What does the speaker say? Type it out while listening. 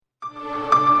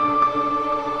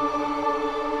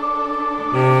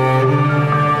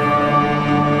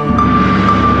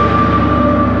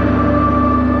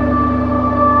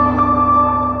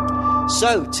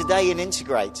go today and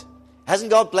integrate?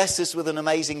 Hasn't God blessed us with an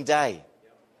amazing day?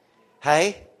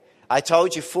 Hey, I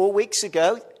told you 4 weeks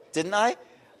ago, didn't I?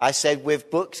 I said we've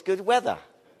booked good weather.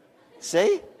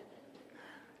 See?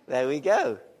 There we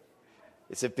go.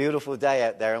 It's a beautiful day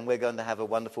out there, and we're going to have a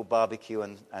wonderful barbecue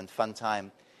and fun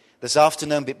time this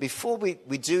afternoon. But before we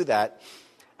do that,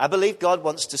 I believe God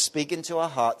wants to speak into our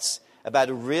hearts about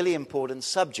a really important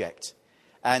subject.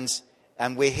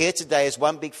 And we're here today as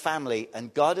one big family,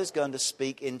 and God is going to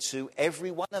speak into every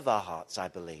one of our hearts, I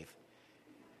believe.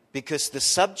 Because the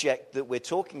subject that we're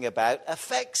talking about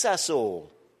affects us all.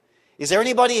 Is there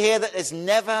anybody here that has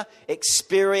never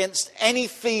experienced any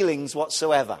feelings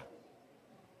whatsoever?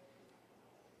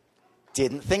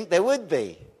 Didn't think there would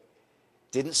be.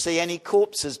 Didn't see any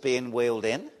corpses being wheeled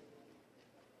in.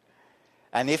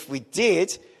 And if we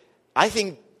did, I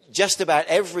think just about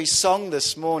every song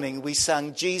this morning we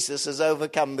sang Jesus has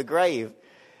overcome the grave.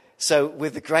 So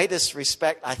with the greatest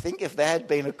respect, I think if there had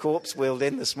been a corpse wheeled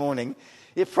in this morning,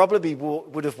 it probably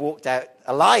would have walked out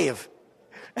alive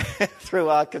through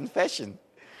our confession.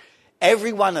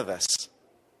 Every one of us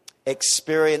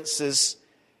experiences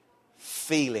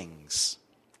feelings,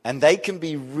 and they can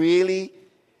be really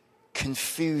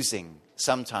confusing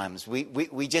sometimes.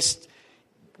 We just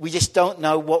don't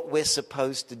know what we're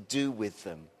supposed to do with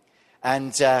them.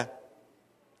 And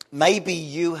maybe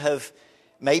you have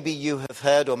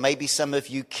heard, or maybe some of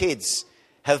you kids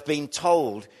have been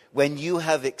told, when you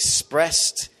have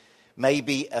expressed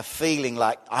maybe a feeling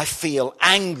like, I feel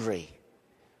angry,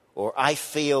 or I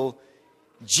feel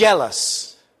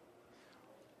jealous,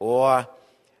 or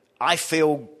I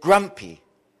feel grumpy.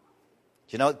 Do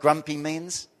you know what grumpy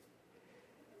means?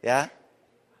 Yeah?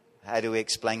 How do we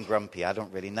explain grumpy? I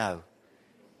don't really know.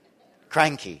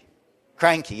 Cranky.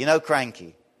 Cranky. You know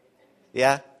cranky?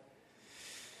 Yeah?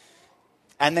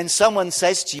 And then someone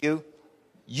says to you,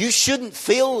 you shouldn't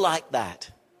feel like that.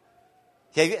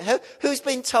 Who's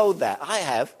been told that? I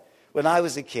have. When I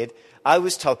was a kid, I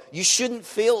was told, you shouldn't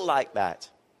feel like that.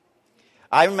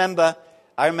 I remember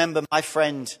my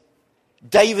friend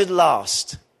David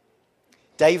Last.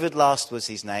 David Last was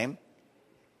his name.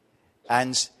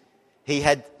 And he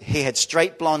had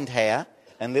straight blonde hair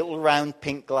and little round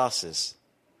pink glasses.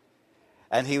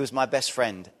 And he was my best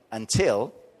friend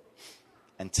until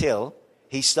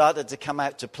he started to come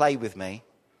out to play with me.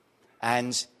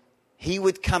 And he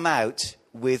would come out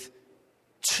with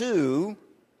 2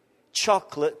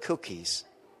 chocolate cookies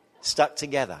stuck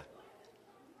together.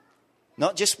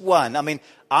 Not just one. I mean,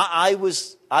 I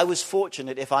was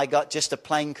fortunate if I got just a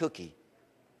plain cookie.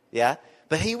 Yeah?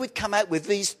 But he would come out with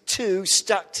these 2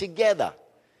 stuck together.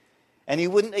 And he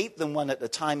wouldn't eat them one at a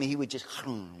time. He would just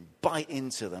bite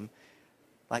into them,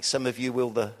 like some of you will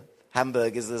the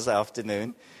hamburgers this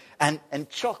afternoon, and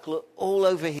chocolate all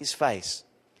over his face.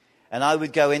 And I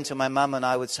would go into my mum and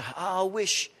I would say, I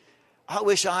wish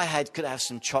I could have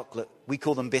some chocolate. We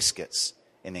call them biscuits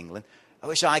in England. I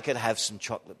wish I could have some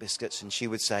chocolate biscuits. And she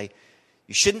would say,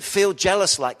 you shouldn't feel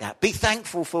jealous like that. Be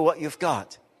thankful for what you've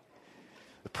got.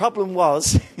 The problem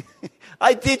was,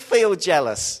 I did feel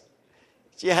jealous.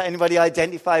 Do you anybody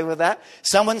identify with that?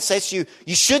 Someone says to you,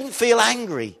 you shouldn't feel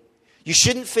angry. You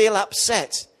shouldn't feel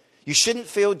upset. You shouldn't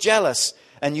feel jealous.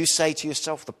 And you say to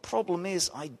yourself, the problem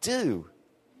is I do.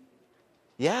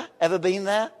 Yeah? Ever been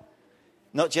there?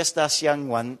 Not just us young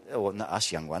ones, or not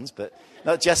us young ones, but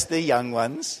not just the young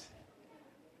ones.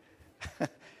 Yeah,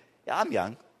 I'm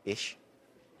young-ish.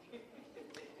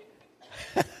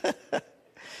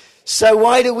 So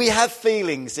why do we have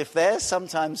feelings if they're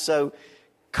sometimes so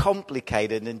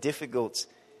complicated and difficult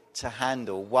to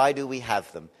handle? Why do we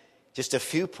have them? Just a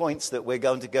few points that we're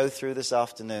going to go through this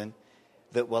afternoon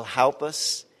that will help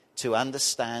us to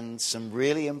understand some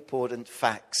really important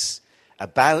facts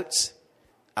about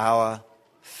our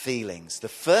feelings. The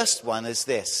first one is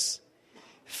this: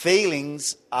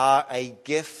 feelings are a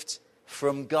gift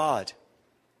from God.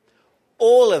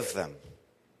 All of them.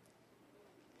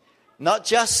 Not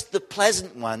just the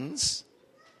pleasant ones.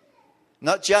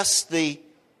 Not just the...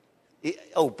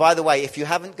 Oh, by the way, if you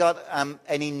haven't got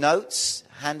any notes,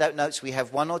 handout notes, we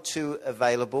have 1 or 2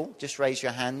 available. Just raise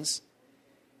your hands.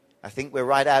 I think we're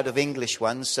right out of English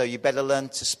ones, so you better learn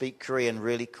to speak Korean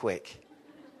really quick.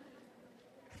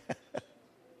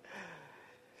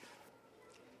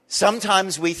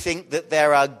 Sometimes we think that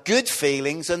there are good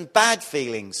feelings and bad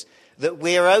feelings, that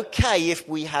we're okay if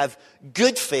we have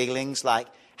good feelings like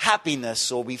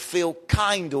happiness, or we feel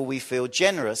kind, or we feel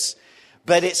generous,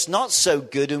 but it's not so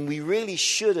good, and we really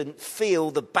shouldn't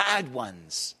feel the bad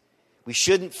ones. We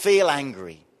shouldn't feel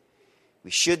angry.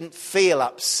 We shouldn't feel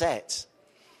upset.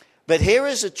 But here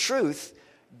is a truth.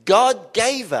 God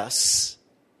gave us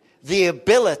the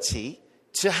ability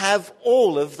to have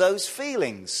all of those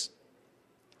feelings.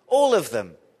 All of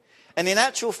them. And in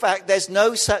actual fact, there's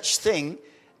no such thing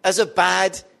as a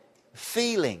bad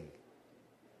feeling.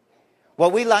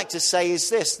 What we like to say is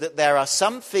this, that there are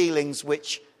some feelings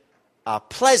which are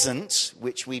pleasant,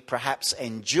 which we perhaps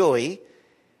enjoy,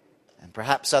 and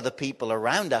perhaps other people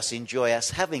around us enjoy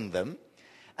us having them.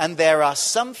 And there are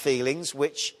some feelings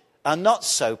which are not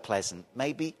so pleasant,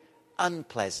 maybe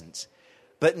unpleasant.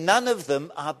 But none of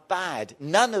them are bad.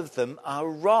 None of them are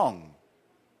wrong.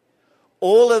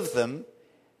 All of them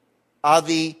are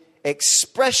the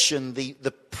expression,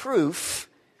 the proof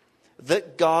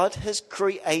that God has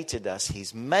created us.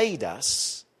 He's made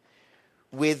us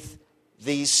with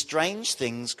these strange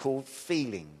things called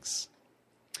feelings.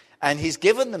 And He's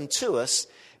given them to us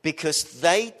because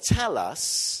they tell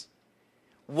us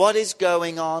what is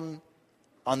going on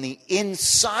the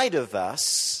inside of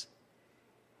us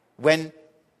when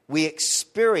we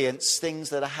experience things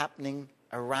that are happening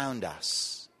around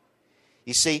us.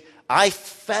 You see, I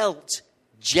felt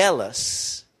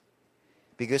jealous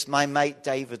because my mate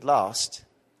David Last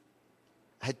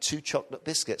had 2 chocolate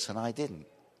biscuits and I didn't.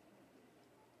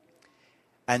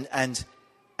 And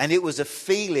it was a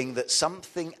feeling that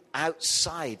something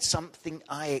outside, something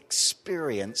I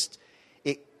experienced,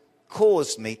 it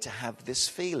caused me to have this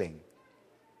feeling.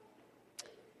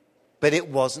 But it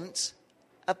wasn't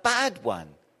a bad one.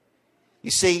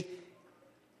 You see,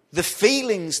 the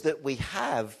feelings that we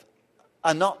have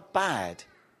are not bad.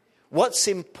 What's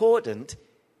important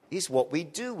is what we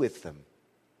do with them.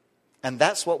 And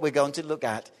that's what we're going to look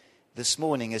at this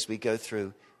morning as we go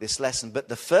through this lesson. But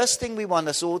the first thing we want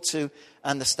us all to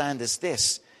understand is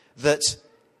this, that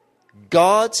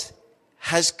God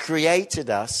has created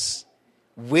us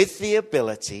with the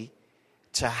ability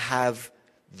to have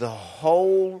the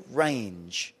whole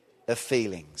range of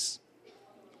feelings.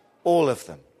 All of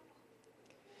them.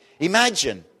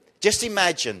 Just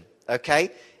imagine,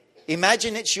 okay?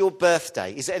 Imagine it's your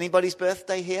birthday. Is it anybody's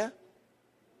birthday here?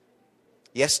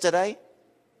 Yesterday?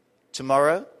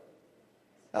 Tomorrow?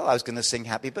 Oh, I was going to sing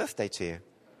happy birthday to you.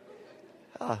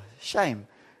 Oh, shame.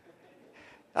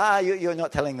 You're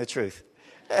not telling the truth.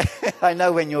 I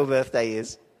know when your birthday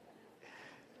is.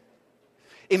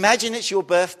 Imagine it's your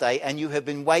birthday and you have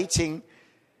been waiting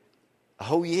a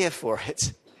whole year for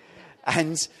it.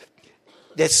 And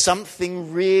there's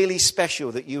something really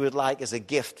special that you would like as a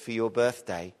gift for your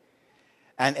birthday.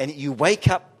 And you wake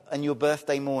up on your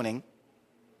birthday morning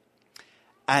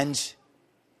and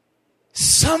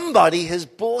somebody has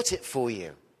bought it for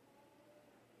you.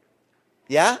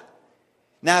 Yeah?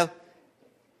 Now,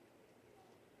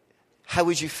 how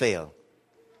would you feel?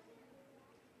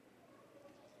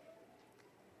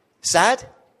 Sad?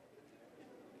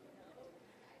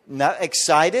 No,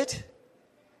 excited?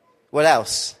 What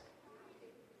else?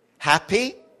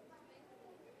 Happy?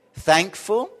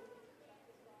 Thankful?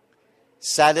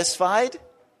 Satisfied?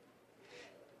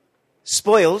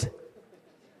 Spoiled?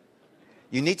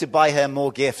 You need to buy her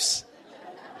more gifts.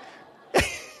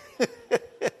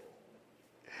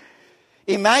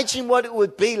 Imagine what it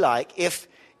would be like if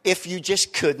you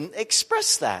just couldn't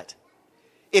express that.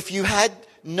 If you had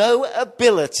no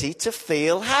ability to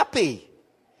feel happy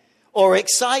or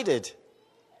excited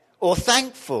or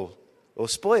thankful or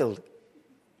spoiled.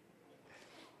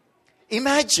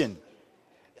 Imagine.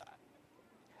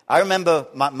 I remember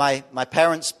my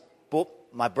parents bought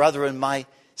my brother and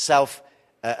myself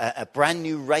a brand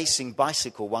new racing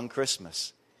bicycle one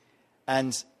Christmas.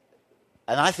 And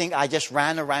I think I just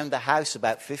ran around the house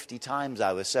about 50 times.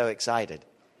 I was so excited.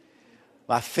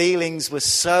 My feelings were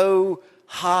so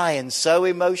high and so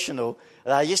emotional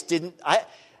that I just didn't...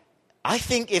 I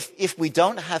think if we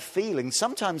don't have feelings,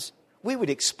 sometimes we would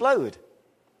explode.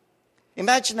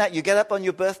 Imagine that you get up on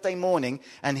your birthday morning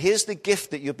and here's the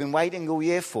gift that you've been waiting all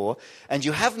year for, and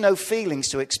you have no feelings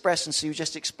to express, and so you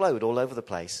just explode all over the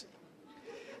place.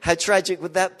 How tragic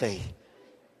would that be?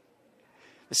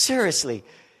 But seriously,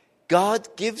 God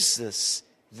gives us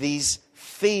these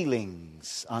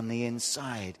feelings on the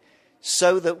inside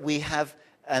so that we have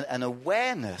an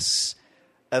awareness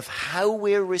of how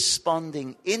we're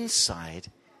responding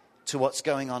inside to what's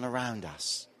going on around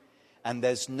us. And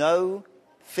there's no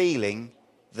feeling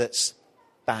that's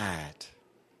bad.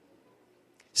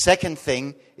 Second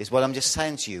thing is what I'm just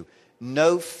saying to you.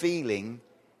 No feeling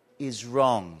is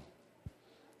wrong.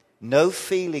 No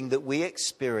feeling that we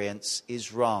experience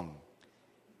is wrong.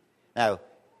 Now,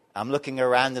 I'm looking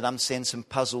around and I'm seeing some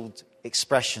puzzled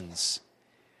expressions.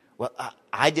 Well,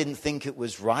 I didn't think it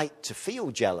was right to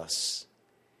feel jealous.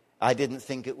 I didn't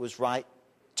think it was right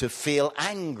to feel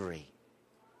angry.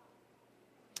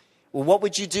 Well, what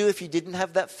would you do if you didn't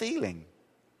have that feeling?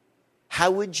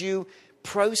 How would you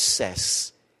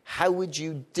process? How would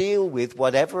you deal with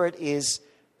whatever it is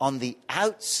on the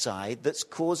outside that's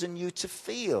causing you to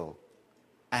feel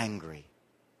angry?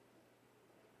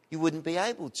 You wouldn't be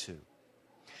able to.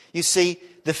 You see,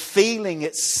 the feeling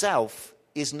itself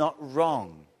is not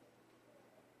wrong.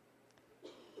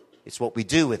 It's what we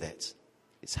do with it.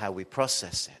 It's how we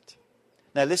process it.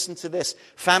 Now listen to this.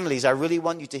 Families, I really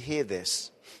want you to hear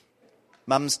this.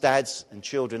 Mums, dads, and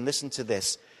children, listen to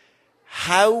this.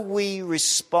 How we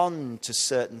respond to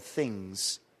certain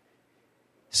things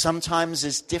sometimes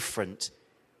is different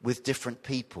with different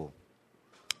people.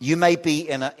 You may be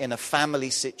in a family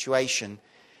situation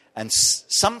and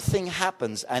something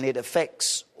happens and it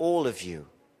affects all of you.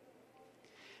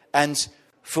 And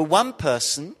for one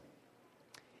person,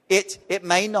 it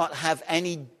may not have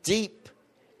any deep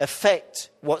effect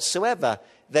whatsoever.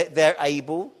 They're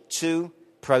able to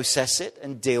process it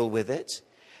and deal with it.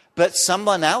 But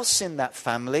someone else in that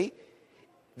family,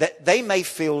 that they may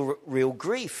feel real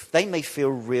grief. They may feel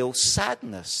real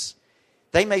sadness.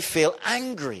 They may feel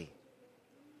angry.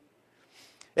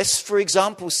 Let's, for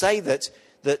example, say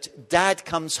that dad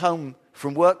comes home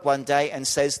from work one day and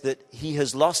says that he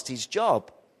has lost his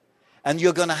job and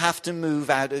you're going to have to move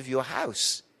out of your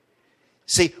house.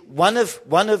 See, one of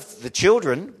the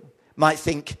children might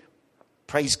think,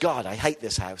 praise God, I hate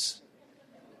this house.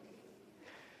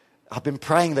 I've been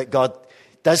praying that God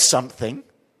does something.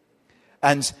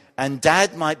 And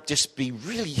dad might just be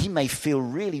he may feel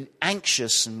really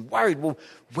anxious and worried. Well,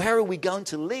 where are we going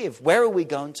to live? Where are we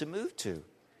going to move to?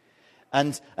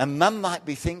 And mum might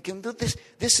be thinking,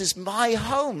 this is my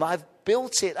home. I've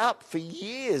built it up for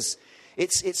years.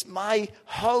 It's my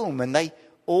home. And they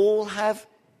all have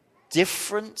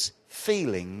different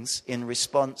feelings in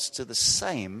response to the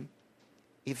same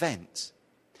event.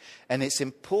 And it's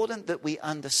important that we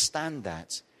understand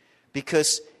that,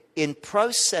 because in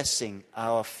processing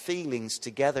our feelings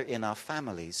together in our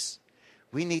families,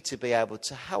 we need to be able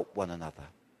to help one another.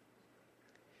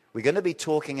 We're going to be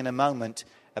talking in a moment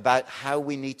about how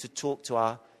we need to talk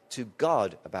to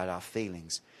God about our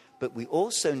feelings. But we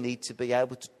also need to be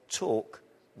able to talk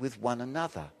with one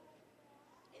another.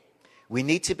 We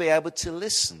need to be able to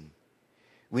listen.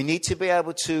 We need to be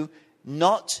able to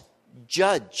not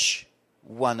judge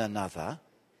one another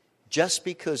just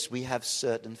because we have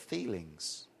certain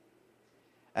feelings.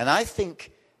 And I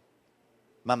think,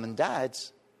 mum and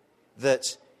dads,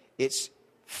 that it's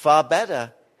far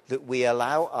better that we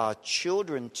allow our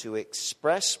children to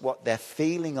express what they're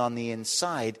feeling on the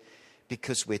inside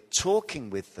because we're talking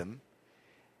with them,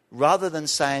 rather than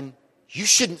saying, you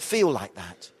shouldn't feel like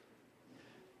that.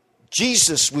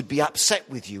 Jesus would be upset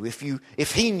with you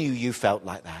if he knew you felt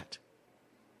like that.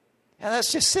 And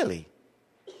that's just silly,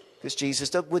 because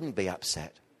Jesus wouldn't be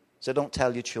upset. So don't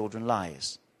tell your children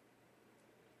lies.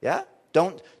 Yeah?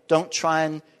 Don't try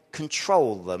and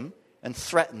control them and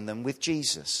threaten them with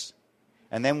Jesus.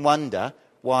 And then wonder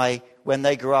why, when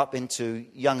they grow up into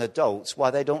young adults,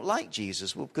 why they don't like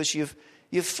Jesus. Well, because you've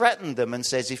threatened them and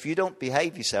says, if you don't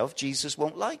behave yourself, Jesus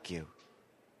won't like you.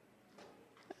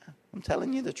 I'm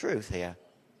telling you the truth here.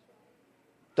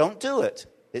 Don't do it.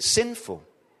 It's sinful.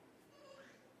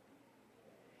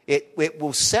 It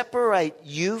will separate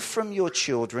you from your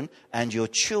children and your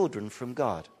children from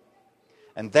God.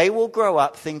 And they will grow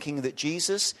up thinking that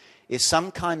Jesus is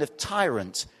some kind of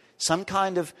tyrant, some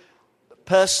kind of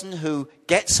person who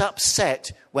gets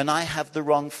upset when I have the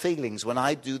wrong feelings, when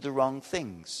I do the wrong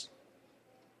things.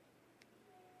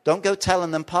 Don't go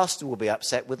telling them pastor will be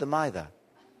upset with them either.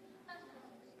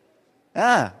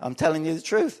 I'm telling you the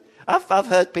truth. I've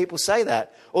heard people say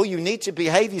that. Oh, you need to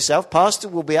behave yourself. Pastor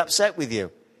will be upset with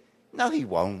you. No, he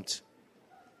won't.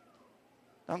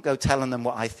 Don't go telling them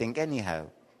what I think anyhow.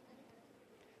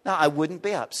 No, I wouldn't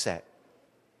be upset.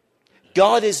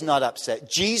 God is not upset.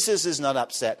 Jesus is not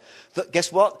upset. But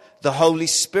guess what? The Holy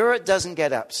Spirit doesn't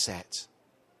get upset.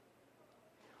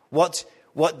 What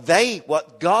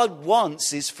God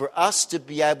wants is for us to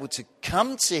be able to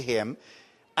come to Him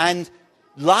and,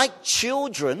 like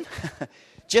children,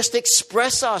 just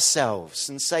express ourselves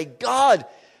and say, God,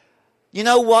 you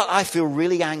know what? I feel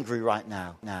really angry right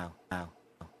now. You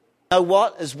know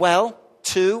what? As well,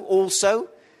 too, also,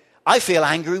 I feel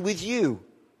angry with you.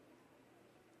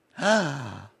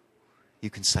 You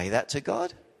can say that to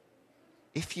God.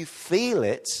 If you feel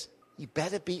it, you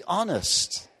better be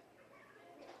honest.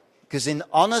 Because in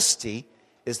honesty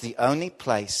is the only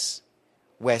place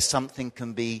where something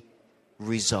can be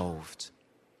resolved.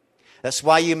 That's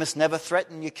why you must never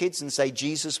threaten your kids and say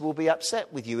Jesus will be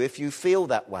upset with you if you feel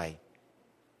that way.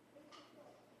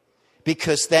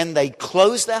 Because then they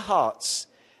close their hearts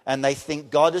and they think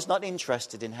God is not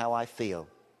interested in how I feel.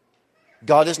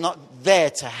 God is not there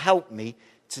to help me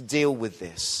to deal with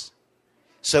this.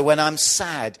 So when I'm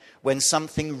sad, when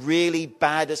something really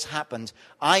bad has happened,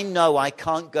 I know I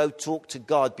can't go talk to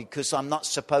God because I'm not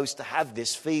supposed to have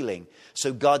this feeling.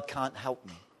 So God can't help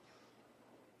me.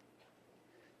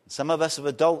 Some of us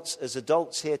as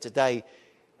adults here today,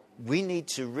 we need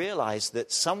to realize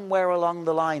that somewhere along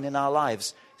the line in our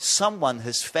lives, someone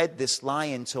has fed this lie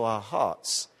into our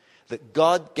hearts that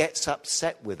God gets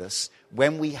upset with us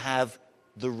when we have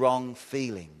the wrong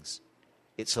feelings.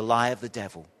 It's a lie of the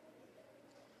devil.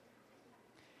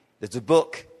 There's a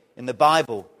book in the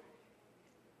Bible,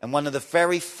 and one of the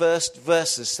very first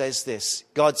verses says this.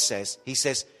 God says, he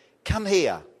says, come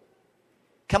here.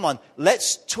 Come on,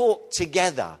 let's talk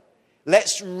together.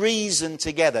 Let's reason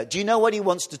together. Do you know what he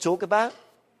wants to talk about?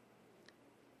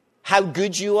 How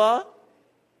good you are?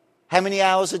 How many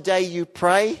hours a day you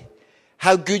pray?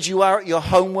 How good you are at your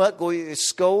homework or your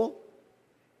school?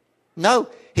 No,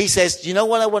 he says, do you know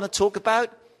what I want to talk about?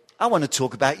 I want to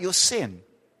talk about your sin.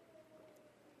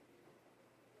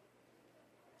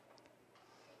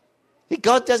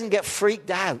 God doesn't get freaked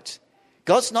out.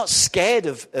 God's not scared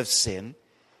of sin.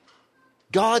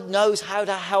 God knows how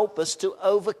to help us to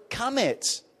overcome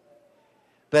it.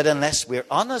 But unless we're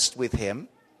honest with him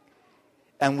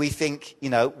and we think,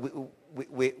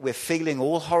 we're feeling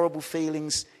all horrible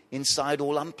feelings inside,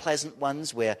 all unpleasant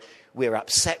ones, we're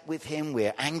upset with him,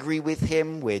 we're angry with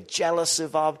him, we're jealous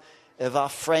of our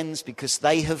friends because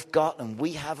they have got and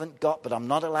we haven't got, but I'm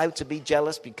not allowed to be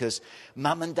jealous because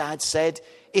mum and dad said,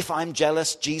 if I'm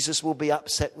jealous, Jesus will be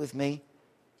upset with me.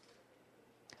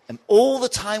 And all the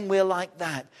time we're like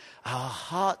that, our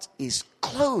heart is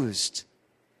closed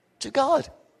to God.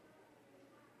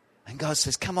 And God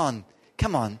says, come on,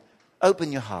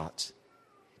 open your heart.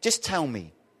 Just tell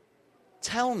me,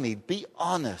 be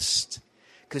honest.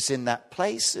 Because in that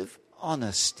place of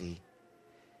honesty,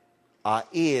 our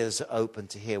ears are open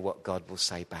to hear what God will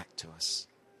say back to us.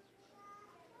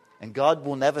 And God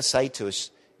will never say to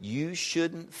us, you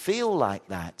shouldn't feel like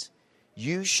that.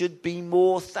 You should be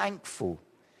more thankful.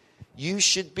 You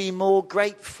should be more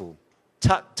grateful.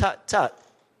 Tut, tut, tut.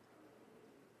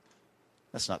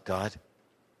 That's not God.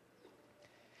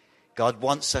 God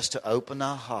wants us to open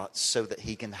our hearts so that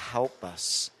he can help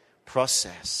us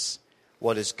process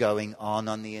what is going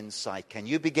on the inside. Can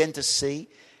you begin to see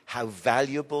how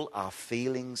valuable our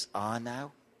feelings are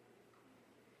now?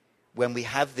 When we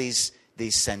have these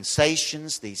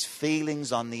sensations, these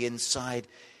feelings on the inside,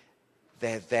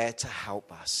 they're there to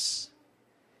help us.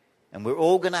 And we're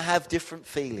all going to have different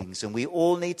feelings, and we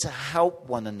all need to help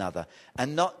one another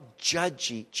and not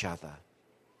judge each other,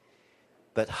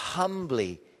 but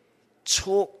humbly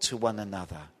talk to one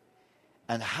another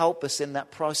and help us in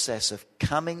that process of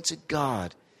coming to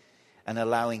God and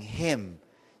allowing him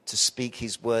to speak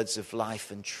his words of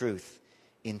life and truth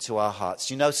into our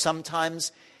hearts.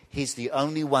 Sometimes he's the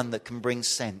only one that can bring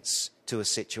sense to a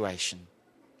situation.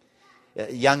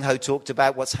 Young Ho talked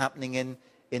about what's happening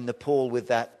in Nepal with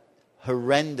that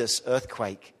horrendous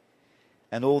earthquake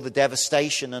and all the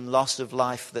devastation and loss of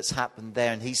life that's happened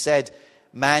there. And he said,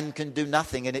 man can do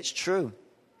nothing, and it's true.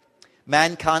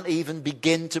 Man can't even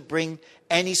begin to bring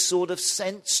any sort of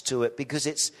sense to it because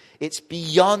it's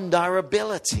beyond our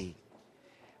ability.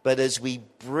 But as we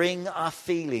bring our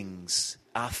feelings,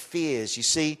 our fears, you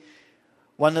see,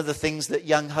 one of the things that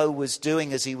Young Ho was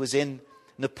doing as he was in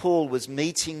Nepal was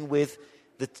meeting with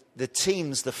the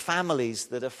teams, the families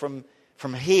that are from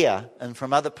here and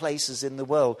from other places in the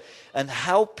world, and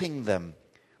helping them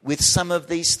with some of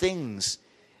these things.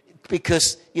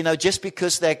 Because, just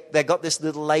because they got this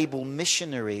little label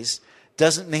missionaries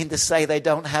doesn't mean to say they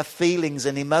don't have feelings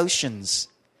and emotions.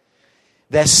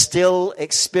 They're still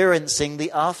experiencing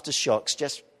the aftershocks.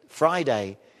 Just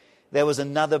Friday, there was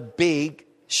another big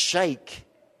shake.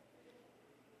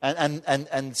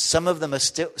 And some of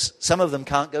them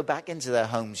can't go back into their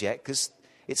homes yet because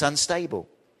it's unstable.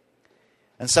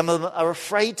 And some of them are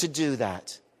afraid to do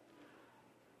that.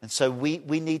 And so we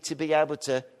need to be able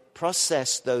to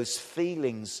process those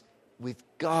feelings with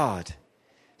God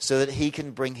so that he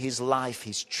can bring his life,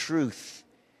 his truth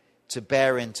to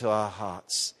bear into our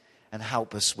hearts and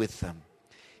help us with them.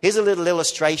 Here's a little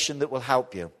illustration that will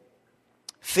help you.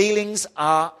 Feelings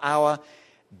are our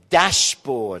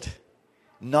dashboard,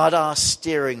 not our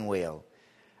steering wheel.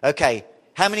 Okay,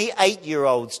 how many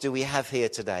 8-year-olds do we have here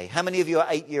today? How many of you are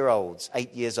 8-year-olds,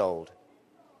 8 years old?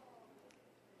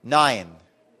 9.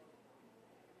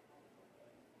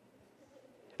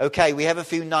 Okay, we have a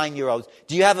few 9-year-olds.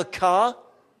 Do you have a car?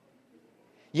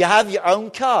 You have your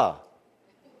own car.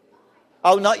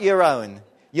 Oh, not your own.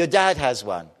 Your dad has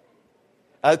one.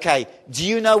 Okay. Do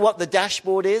you know what the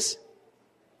dashboard is?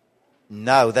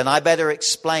 No. Then I better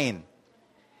explain.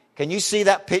 Can you see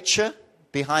that picture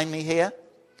behind me here?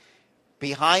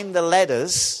 Behind the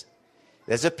letters,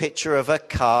 there's a picture of a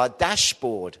car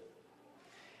dashboard.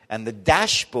 And the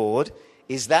dashboard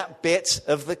is that bit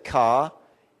of the car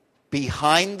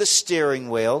behind the steering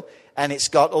wheel, and it's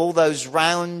got all those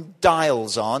round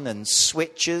dials on and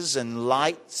switches and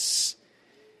lights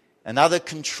and other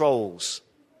controls.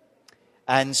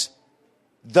 And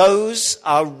those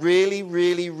are really,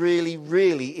 really, really,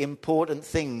 really important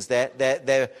things.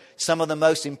 They're some of the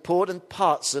most important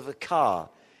parts of a car.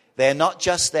 They're not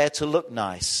just there to look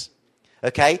nice.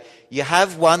 Okay? You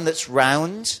have one that's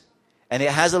round, and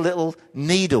it has a little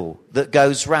needle that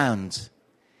goes round.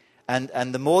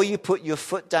 And the more you put your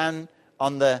foot down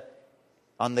on the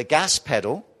gas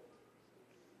pedal,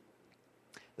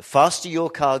 the faster your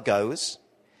car goes,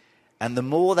 and the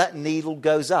more that needle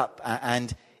goes up.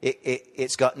 And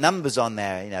it's got numbers on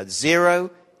there,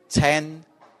 0, 10,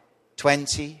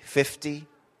 20, 50,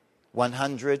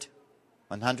 100,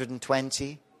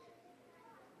 120,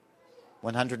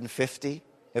 150.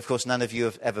 Of course, none of you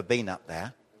have ever been up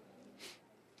there.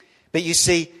 But you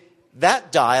see,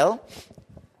 that dial,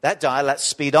 that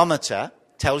speedometer,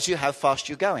 tells you how fast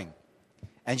you're going.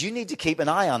 And you need to keep an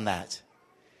eye on that.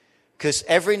 Because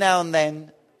every now and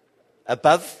then,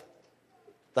 above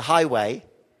the highway,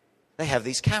 they have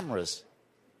these cameras.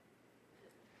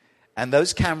 And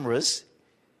those cameras,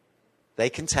 they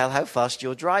can tell how fast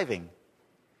you're driving.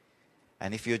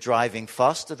 And if you're driving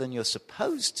faster than you're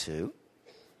supposed to,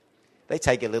 they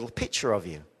take a little picture of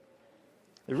you.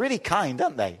 They're really kind,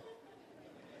 aren't they?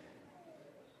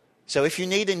 So if you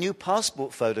need a new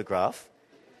passport photograph,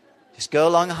 just go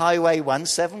along Highway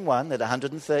 171 at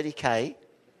 130k.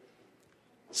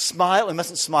 Smile. You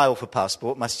mustn't smile for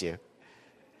passport, must you?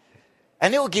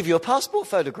 And it will give you a passport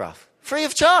photograph. Free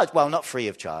of charge. Well, not free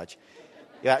of charge.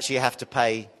 You actually have to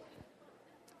pay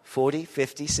 40,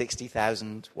 50,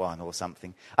 60,000 won or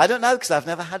something. I don't know because I've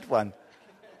never had one.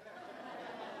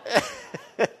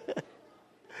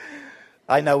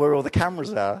 I know where all the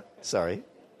cameras are. Sorry.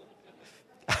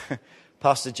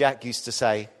 Pastor Jack used to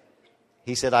say,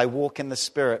 he said, I walk in the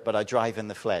spirit, but I drive in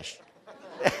the flesh.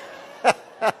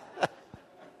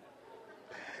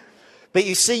 But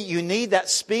you see, you need that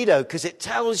speedo because it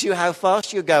tells you how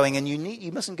fast you're going, and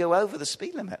you mustn't go over the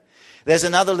speed limit. There's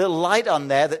another little light on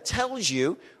there that tells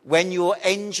you when your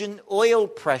engine oil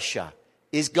pressure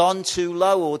is gone too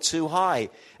low or too high.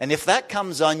 And if that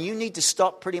comes on, you need to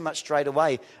stop pretty much straight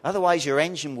away. Otherwise, your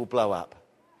engine will blow up.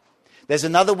 There's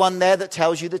another one there that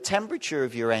tells you the temperature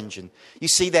of your engine. You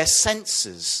see, they're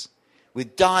sensors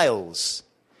with dials,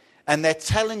 and they're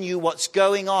telling you what's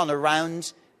going on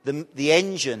around the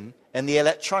engine and the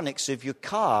electronics of your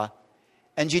car,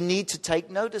 and you need to take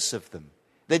notice of them.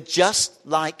 They're just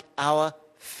like our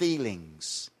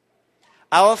feelings.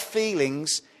 Our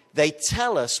feelings, they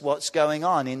tell us what's going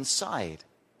on inside.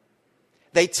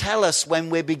 They tell us when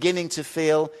we're beginning to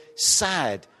feel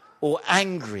sad or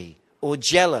angry or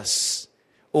jealous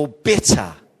or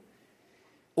bitter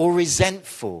or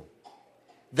resentful.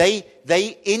 They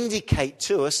indicate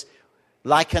to us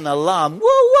like an alarm. Whoa,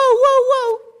 whoa, whoa,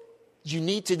 whoa. You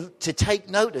need to take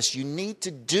notice. You need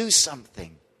to do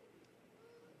something.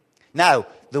 Now,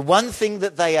 the one thing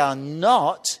that they are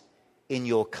not in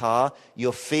your car,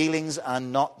 your feelings are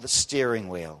not the steering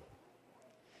wheel.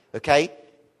 Okay?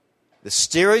 The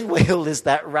steering wheel is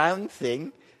that round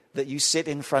thing that you sit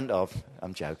in front of.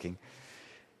 I'm joking.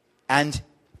 And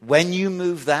when you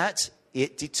move that,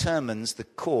 it determines the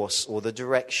course or the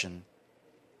direction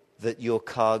that your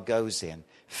car goes in.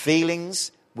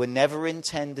 Feelings were never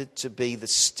intended to be the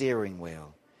steering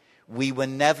wheel. We were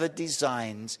never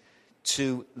designed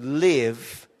to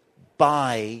live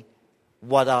by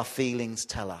what our feelings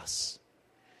tell us,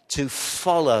 to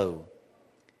follow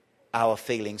our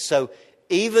feelings. So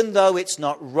even though it's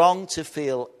not wrong to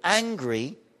feel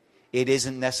angry, it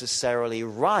isn't necessarily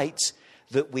right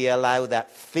that we allow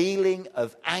that feeling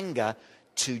of anger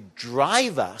to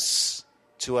drive us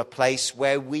to a place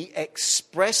where we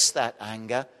express that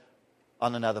anger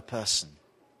on another person.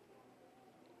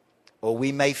 Or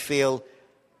we may feel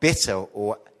bitter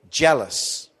or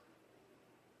jealous.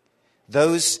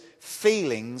 Those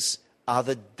feelings are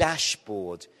the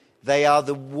dashboard. They are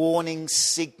the warning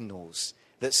signals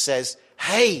that says,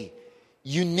 hey,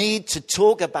 you need to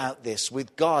talk about this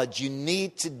with God. You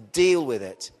need to deal with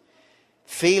it.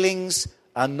 Feelings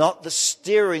are not the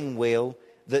steering wheel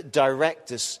that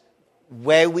direct us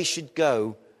where we should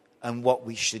go and what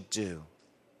we should do.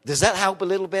 Does that help a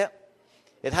little bit?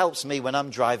 It helps me when I'm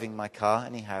driving my car,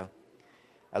 anyhow.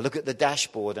 I look at the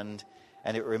dashboard and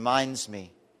it reminds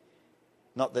me,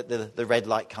 not that the red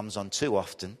light comes on too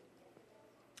often,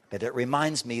 but it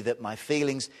reminds me that my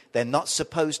feelings, they're not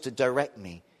supposed to direct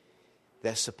me.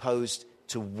 They're supposed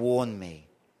to warn me.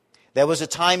 There was a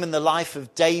time in the life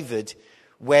of David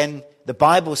when the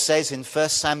Bible says in 1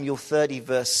 Samuel 30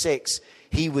 verse 6,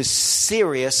 he was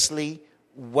seriously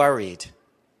worried.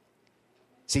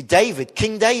 See, David,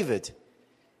 King David,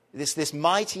 this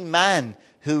mighty man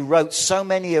who wrote so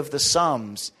many of the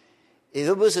Psalms,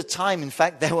 there was a time, in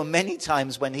fact, there were many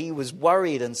times when he was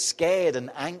worried and scared and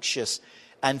anxious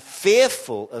and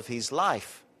fearful of his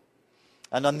life.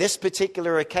 And on this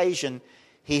particular occasion,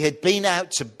 he had been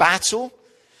out to battle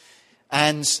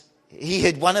and he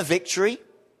had won a victory,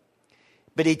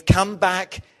 but he'd come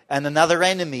back and another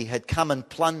enemy had come and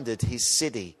plundered his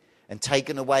city and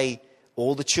taken away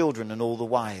all the children and all the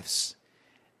wives.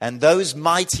 And those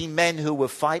mighty men who were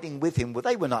fighting with him, well,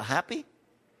 they were not happy.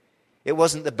 It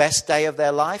wasn't the best day of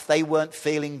their life. They weren't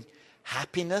feeling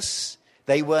happiness.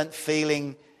 They weren't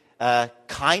feeling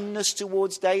kindness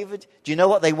towards David. Do you know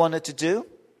what they wanted to do?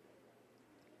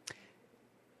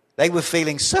 They were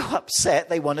feeling so upset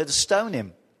they wanted to stone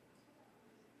him.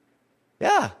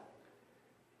 Yeah.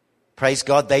 Praise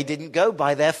God, they didn't go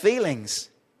by their feelings.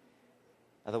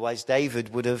 Otherwise,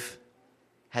 David would have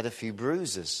had a few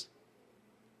bruises.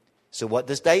 So what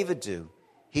does David do?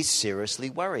 He's seriously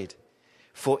worried.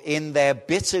 For in their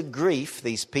bitter grief,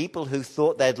 these people who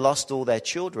thought they'd lost all their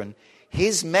children,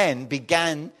 his men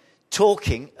began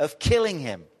talking of killing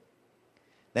him.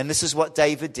 Then this is what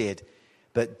David did.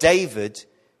 But David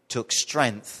took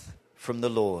strength from the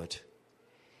Lord.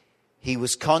 He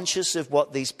was conscious of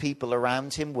what these people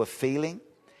around him were feeling,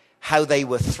 how they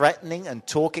were threatening and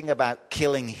talking about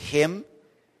killing him.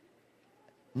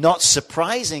 Not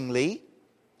surprisingly,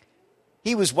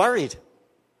 he was worried.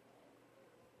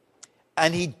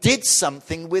 And he did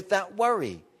something with that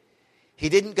worry. He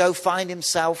didn't go find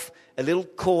himself a little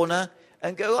corner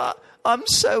and go, oh, I'm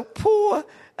so poor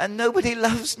and nobody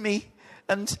loves me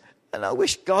and I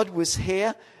wish God was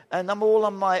here and I'm all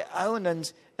on my own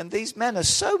and these men are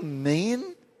so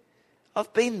mean.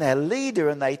 I've been their leader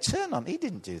and they turn on me. He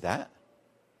didn't do that.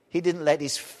 He didn't let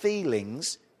his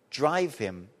feelings drive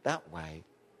him that way.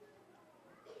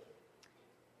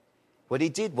 What he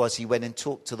did was he went and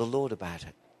talked to the Lord about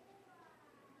it.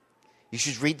 You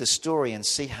should read the story and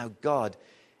see how God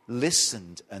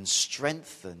listened and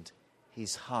strengthened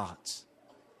his heart.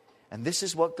 And this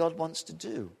is what God wants to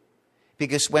do.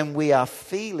 Because when we are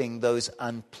feeling those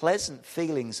unpleasant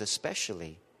feelings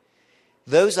especially,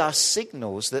 those are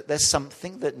signals that there's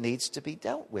something that needs to be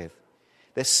dealt with.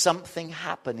 There's something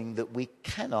happening that we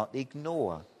cannot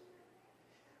ignore.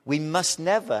 We must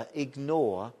never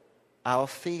ignore our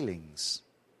feelings.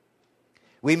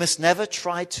 We must never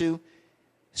try to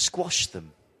squash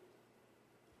them.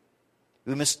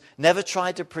 We must never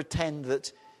try to pretend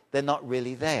that they're not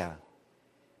really there,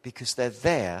 because they're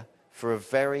there for a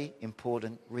very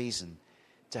important reason,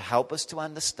 to help us to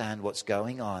understand what's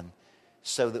going on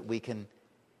so that we can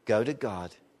go to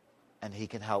God and he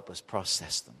can help us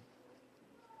process them.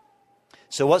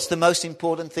 So what's the most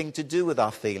important thing to do with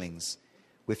our feelings?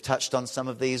 We've touched on some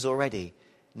of these already.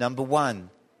 Number one,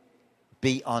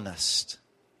 be honest.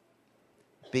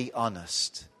 Be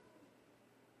honest.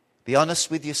 Be honest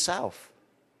with yourself.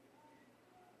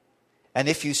 And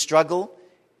if you struggle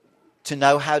to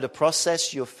know how to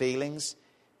process your feelings,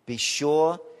 be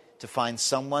sure to find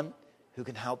someone who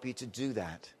can help you to do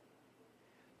that.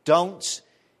 Don't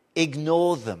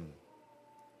ignore them.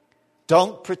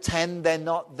 Don't pretend they're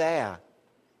not there.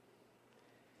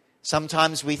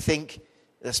 Sometimes we think,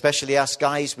 especially us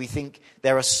guys, we think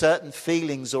there are certain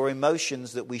feelings or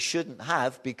emotions that we shouldn't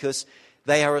have because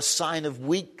they are a sign of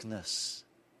weakness.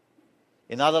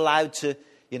 You're not allowed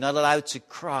to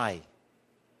cry.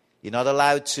 You're not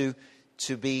allowed to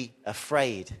be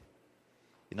afraid.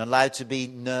 You're not allowed to be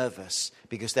nervous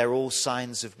because they're all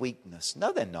signs of weakness.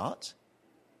 No, they're not.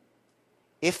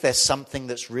 If there's something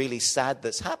that's really sad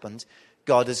that's happened,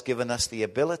 God has given us the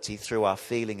ability through our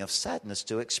feeling of sadness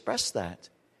to express that.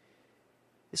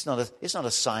 It's not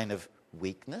a sign of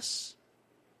weakness.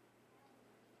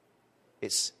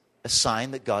 It's a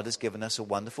sign that God has given us a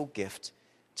wonderful gift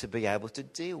to be able to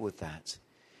deal with that.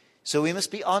 So we must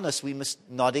be honest. We must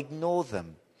not ignore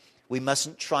them. We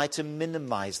mustn't try to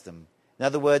minimize them. In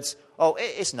other words, oh,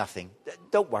 it's nothing.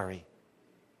 Don't worry.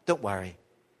 Don't worry.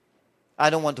 I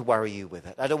don't want to worry you with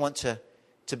it. I don't want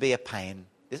to be a pain.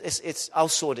 I'll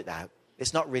sort it out.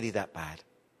 It's not really that bad.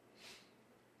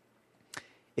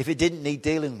 If it didn't need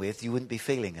dealing with, you wouldn't be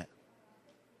feeling it.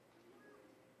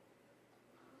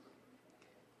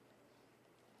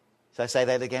 Shall I say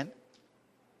that again?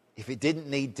 If it didn't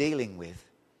need dealing with,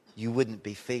 you wouldn't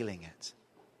be feeling it.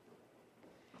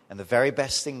 And the very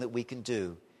best thing that we can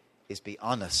do is be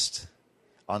honest.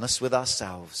 Honest with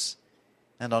ourselves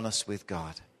and honest with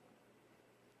God.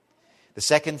 The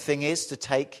second thing is to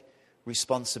take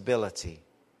responsibility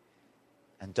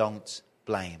and don't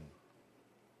blame.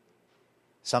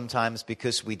 Sometimes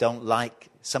because we don't like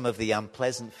some of the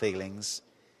unpleasant feelings,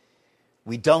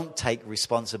 we don't take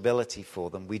responsibility for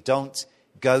them. We don't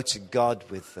go to God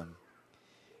with them.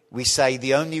 We say,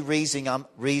 the only reason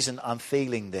I'm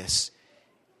feeling this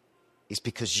is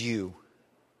because you.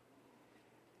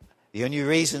 The only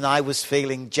reason I was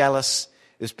feeling jealous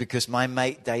is because my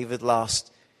mate David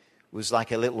last was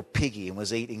like a little piggy and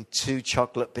was eating 2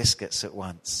 chocolate biscuits at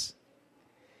once.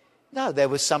 No, there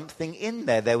was something in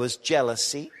there. There was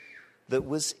jealousy that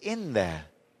was in there.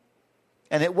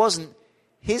 And it wasn't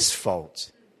his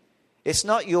fault. It's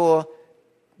not your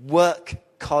work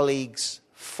colleague's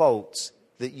fault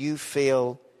that you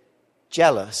feel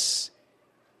jealous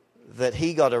that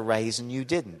he got a raise and you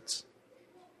didn't.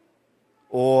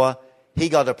 Or he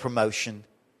got a promotion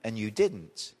and you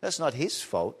didn't. That's not his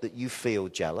fault that you feel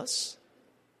jealous.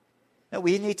 No,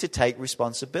 we need to take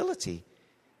responsibility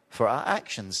for our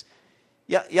actions.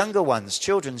 Younger ones,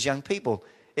 children's young people,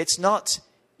 it's not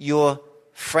your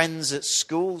friends at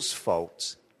school's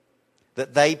fault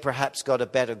that they perhaps got a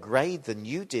better grade than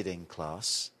you did in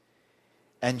class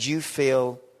and you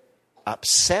feel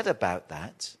upset about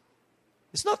that.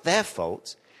 It's not their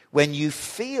fault. When you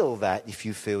feel that, if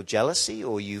you feel jealousy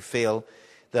or you feel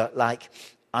that like,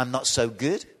 I'm not so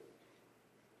good,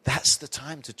 that's the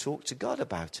time to talk to God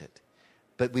about it.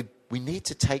 But we need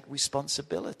to take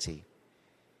responsibility.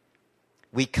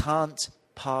 We can't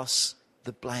pass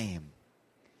the blame.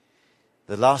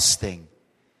 The last thing,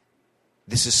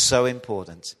 this is so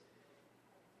important.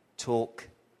 Talk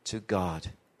to God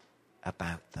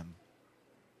about them.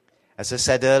 As I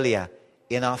said earlier,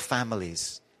 in our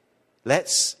families,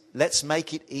 let's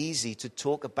make it easy to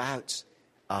talk about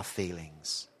our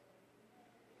feelings.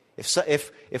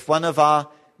 If one of our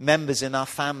members in our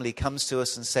family comes to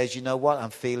us and says, you know what, I'm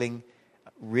feeling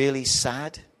really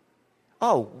sad.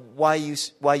 Oh, why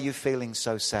are you feeling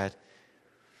so sad?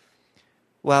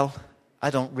 Well, I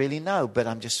don't really know, but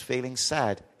I'm just feeling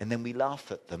sad. And then we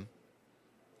laugh at them.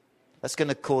 That's going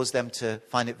to cause them to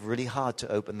find it really hard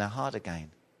to open their heart again.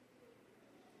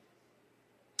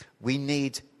 We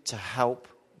need to help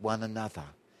one another.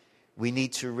 We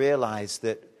need to realize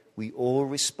that we all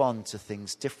respond to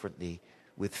things differently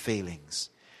with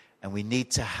feelings. And we need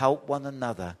to help one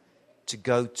another to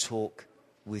go talk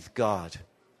with God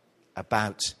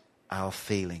about our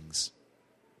feelings.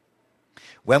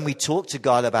 When we talk to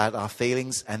God about our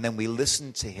feelings and then we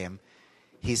listen to Him,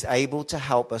 He's able to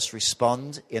help us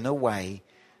respond in a way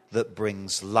that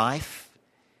brings life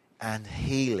and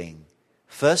healing.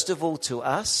 First of all to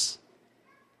us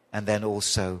and then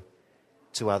also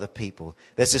to other people.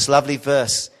 There's this lovely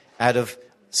verse out of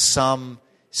Psalm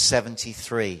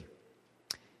 73.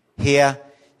 Here,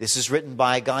 this is written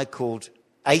by a guy called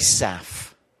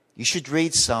Asaph. You should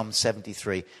read Psalm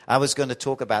 73. I was going to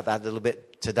talk about that a little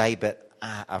bit today, but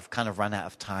I've kind of run out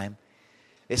of time.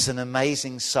 It's an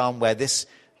amazing psalm where this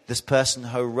person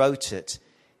who wrote it,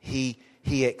 he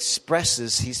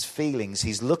expresses his feelings.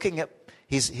 He's looking at,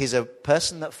 he's a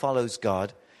person that follows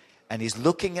God, and he's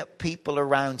looking at people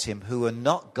around him who are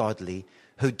not godly,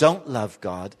 who don't love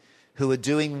God, who are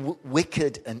doing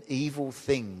wicked and evil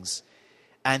things.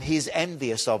 And he's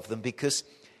envious of them because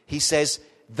he says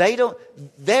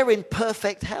they're in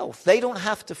perfect health. They don't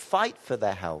have to fight for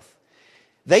their health.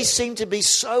 They seem to be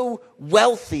so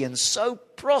wealthy and so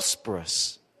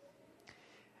prosperous.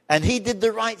 And he did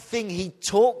the right thing. He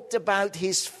talked about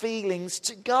his feelings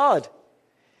to God.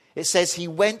 It says he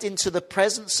went into the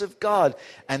presence of God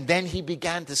and then he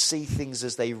began to see things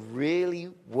as they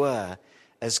really were,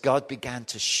 as God began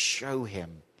to show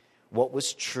him what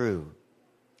was true.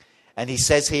 And he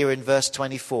says here in verse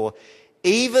 24,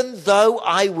 even though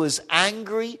I was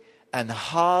angry and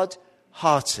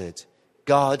hard-hearted,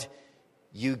 God,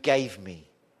 you gave me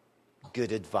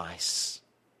good advice.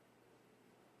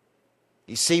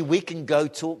 You see, we can go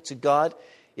talk to God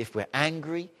if we're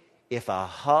angry, if our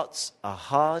hearts are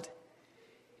hard,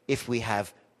 if we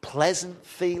have pleasant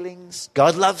feelings.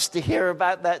 God loves to hear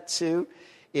about that too,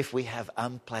 if we have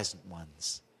unpleasant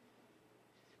ones.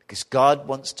 Because God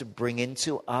wants to bring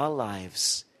into our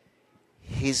lives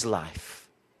His life,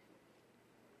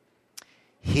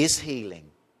 His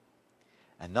healing,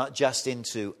 and not just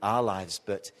into our lives,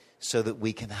 but so that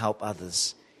we can help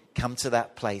others come to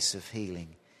that place of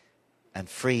healing and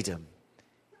freedom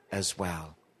as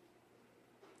well.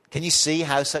 Can you see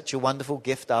how such a wonderful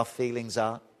gift our feelings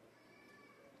are?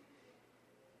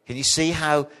 Can you see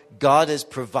how God has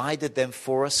provided them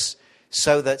for us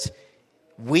so that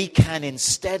we can,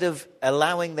 instead of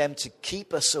allowing them to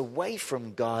keep us away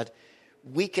from God,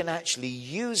 we can actually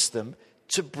use them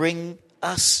to bring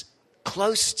us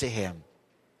close to Him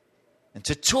and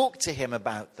to talk to Him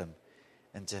about them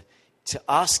and to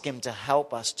ask Him to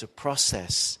help us to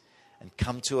process and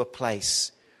come to a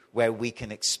place where we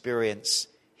can experience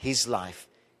His life,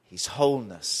 His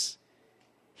wholeness,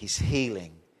 His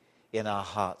healing in our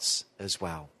hearts as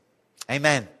well.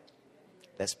 Amen.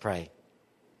 Let's pray.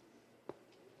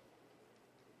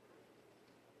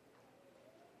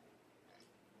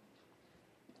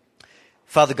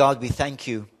 Father God, we thank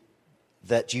you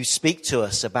that you speak to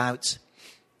us about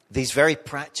these very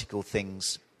practical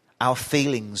things, our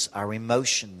feelings, our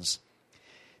emotions,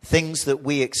 things that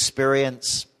we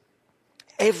experience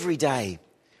every day,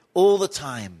 all the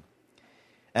time.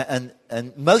 And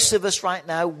most of us right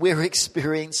now, we're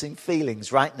experiencing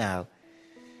feelings right now.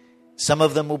 Some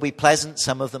of them will be pleasant,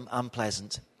 some of them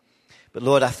unpleasant. But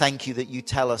Lord, I thank you that you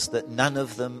tell us that none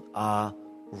of them are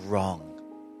wrong.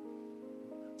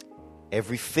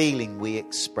 Every feeling we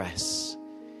express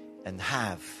and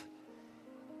have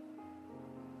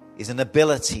is an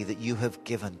ability that you have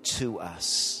given to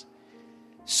us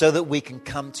so that we can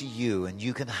come to you and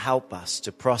you can help us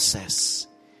to process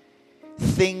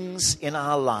things in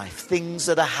our life, things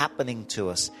that are happening to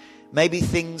us, maybe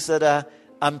things that are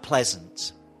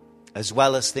unpleasant, as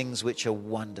well as things which are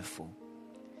wonderful.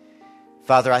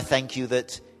 Father, I thank you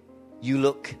that you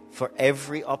look for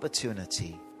every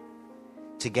opportunity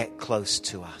to get close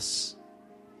to us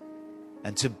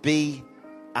and to be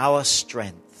our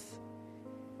strength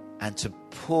and to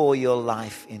pour your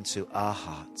life into our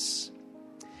hearts.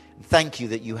 And thank you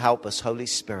that you help us, Holy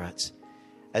Spirit,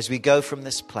 as we go from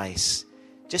this place,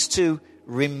 just to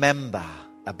remember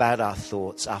about our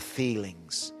thoughts, our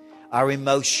feelings, our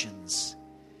emotions,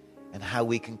 and how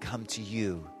we can come to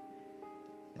you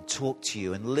and talk to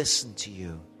you and listen to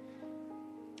you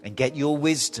and get your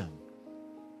wisdom,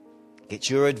 get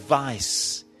your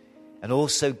advice, and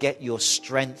also get your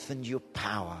strength and your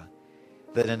power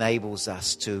that enables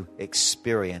us to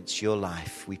experience your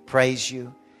life. We praise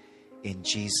you in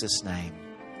Jesus' name.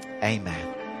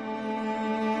 Amen.